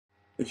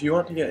If you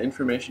want to get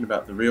information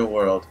about the real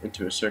world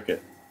into a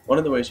circuit, one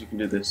of the ways you can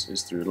do this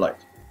is through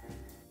light.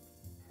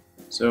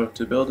 So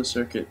to build a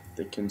circuit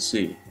that can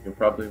see, you'll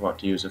probably want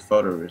to use a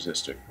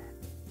photoresistor.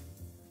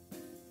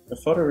 A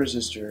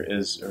photoresistor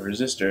is a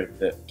resistor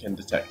that can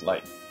detect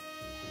light,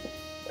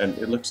 and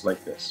it looks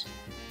like this.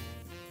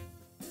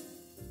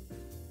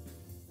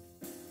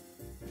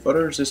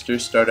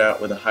 Photoresistors start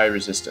out with a high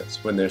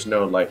resistance when there's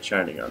no light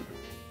shining on them.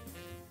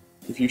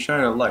 If you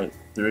shine a light,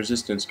 the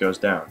resistance goes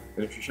down,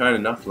 and if you shine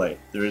enough light,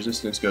 the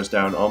resistance goes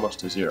down almost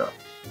to zero,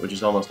 which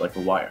is almost like a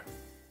wire.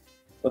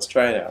 Let's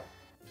try it out.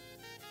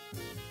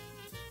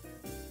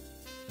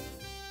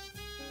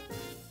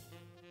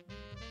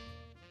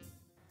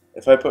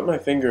 If I put my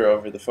finger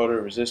over the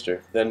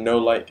photoresistor, then no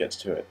light gets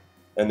to it,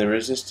 and the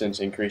resistance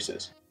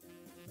increases.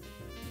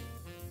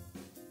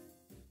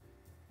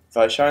 If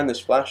I shine this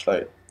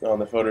flashlight on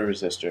the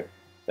photoresistor,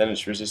 then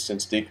its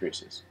resistance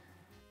decreases.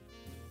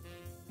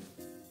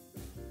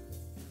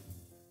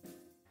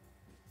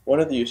 One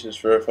of the uses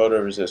for a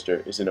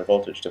photoresistor is in a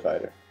voltage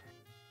divider.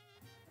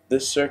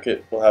 This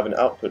circuit will have an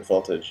output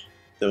voltage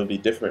that will be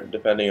different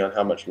depending on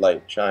how much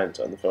light shines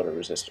on the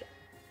photoresistor.